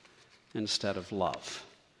instead of love.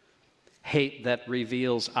 Hate that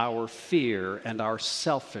reveals our fear and our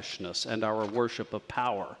selfishness and our worship of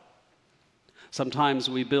power. Sometimes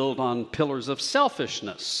we build on pillars of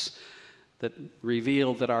selfishness that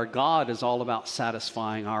reveal that our God is all about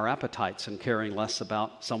satisfying our appetites and caring less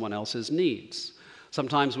about someone else's needs.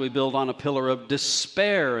 Sometimes we build on a pillar of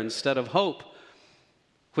despair instead of hope,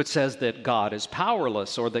 which says that God is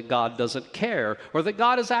powerless, or that God doesn't care, or that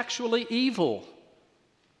God is actually evil.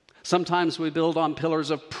 Sometimes we build on pillars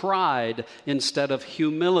of pride instead of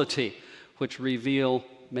humility, which reveal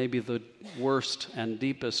maybe the worst and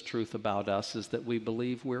deepest truth about us is that we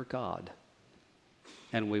believe we're God.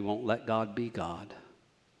 And we won't let God be God.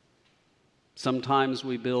 Sometimes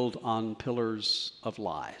we build on pillars of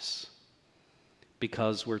lies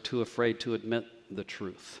because we're too afraid to admit the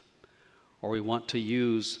truth, or we want to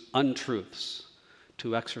use untruths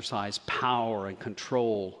to exercise power and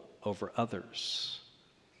control over others.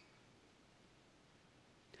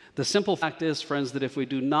 The simple fact is, friends, that if we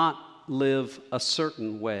do not live a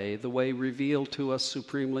certain way, the way revealed to us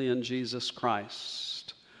supremely in Jesus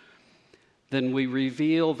Christ, then we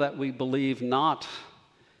reveal that we believe not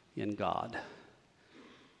in God,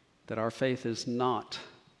 that our faith is not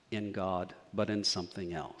in God, but in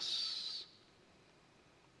something else.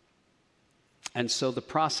 And so the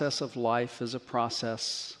process of life is a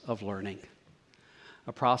process of learning,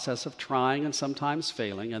 a process of trying and sometimes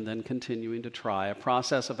failing and then continuing to try, a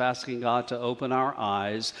process of asking God to open our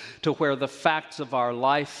eyes to where the facts of our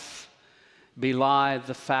life belie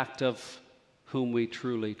the fact of whom we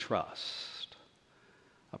truly trust.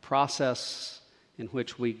 a process in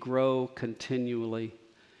which we grow continually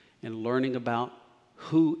in learning about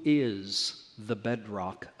who is the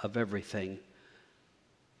bedrock of everything.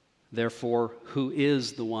 Therefore, who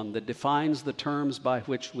is the one that defines the terms by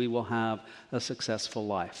which we will have a successful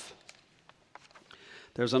life.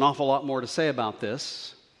 There's an awful lot more to say about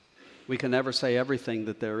this. We can never say everything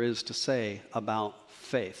that there is to say about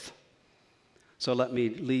faith. So let me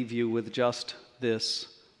leave you with just this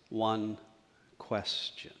one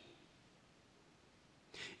question.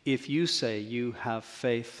 If you say you have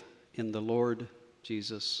faith in the Lord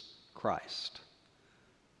Jesus Christ,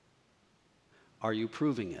 are you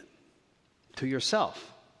proving it to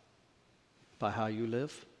yourself by how you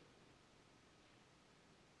live?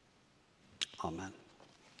 Amen.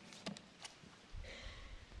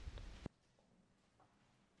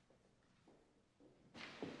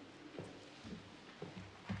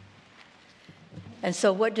 And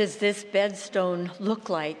so what does this bedstone look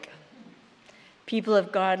like? People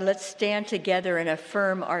of God, let's stand together and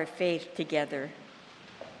affirm our faith together.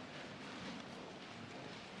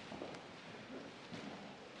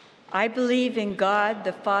 I believe in God,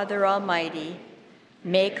 the Father Almighty,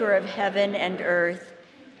 maker of heaven and earth,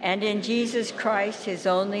 and in Jesus Christ, his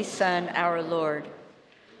only Son, our Lord,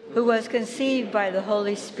 who was conceived by the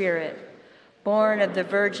Holy Spirit, born of the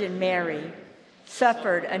Virgin Mary,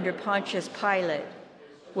 suffered under Pontius Pilate,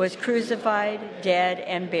 was crucified, dead,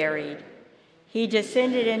 and buried. He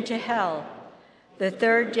descended into hell. The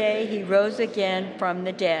third day he rose again from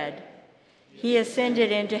the dead. He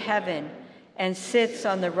ascended into heaven and sits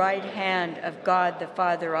on the right hand of God the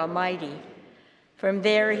Father Almighty. From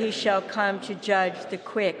there he shall come to judge the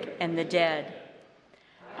quick and the dead.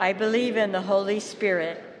 I believe in the Holy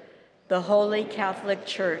Spirit, the Holy Catholic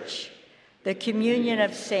Church, the communion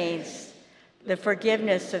of saints, the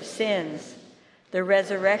forgiveness of sins, the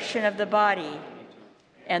resurrection of the body,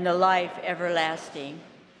 and the life everlasting.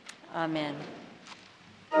 Amen.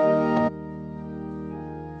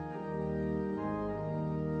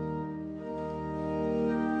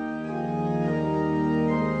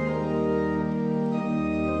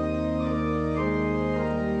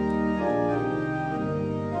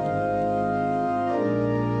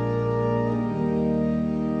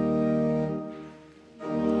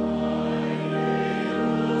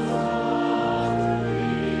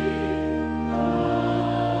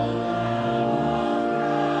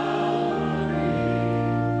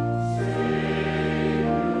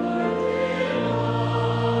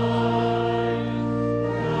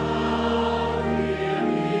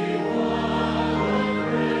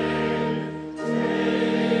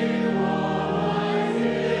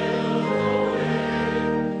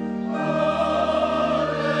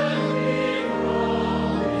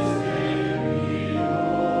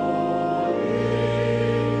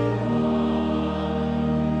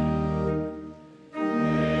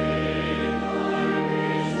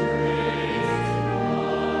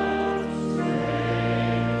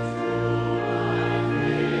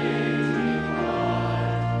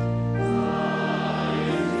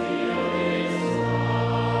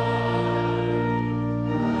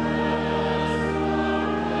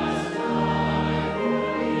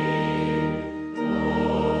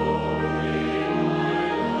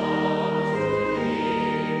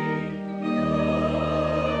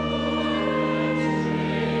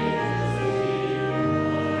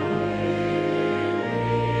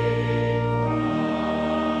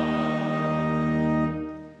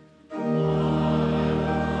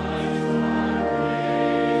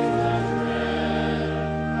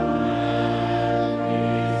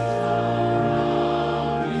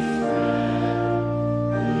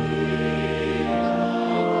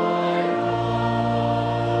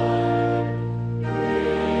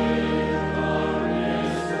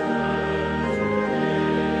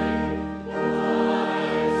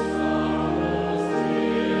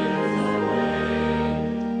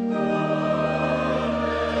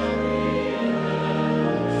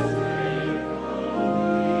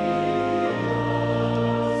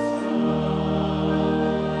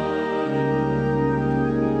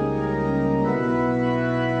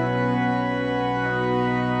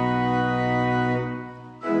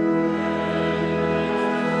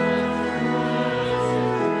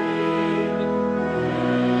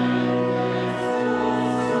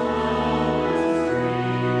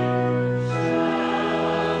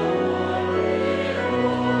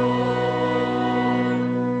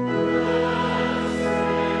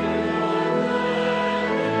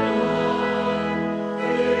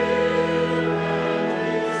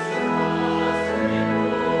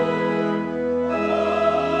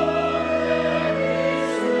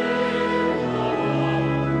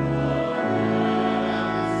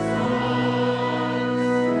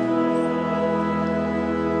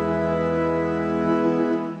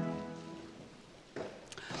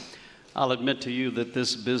 I'll admit to you that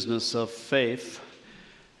this business of faith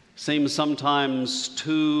seems sometimes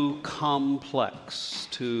too complex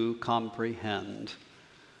to comprehend.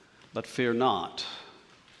 But fear not.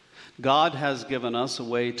 God has given us a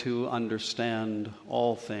way to understand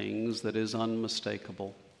all things that is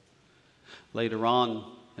unmistakable. Later on,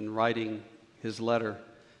 in writing his letter,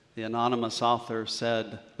 the anonymous author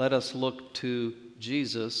said, "Let us look to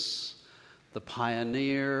Jesus, the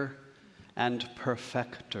pioneer and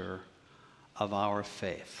perfecter of our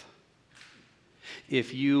faith."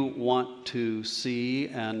 If you want to see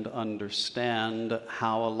and understand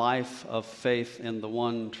how a life of faith in the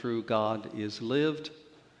one true God is lived,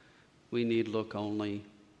 we need look only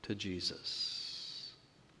to Jesus.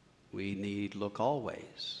 We need look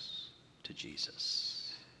always to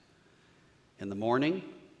Jesus. In the morning,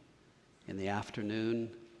 in the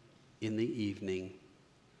afternoon, in the evening,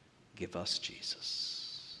 give us Jesus.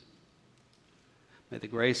 May the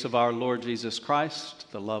grace of our Lord Jesus Christ,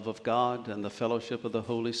 the love of God, and the fellowship of the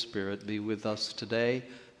Holy Spirit be with us today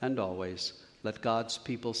and always. Let God's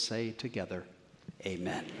people say together,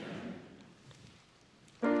 Amen.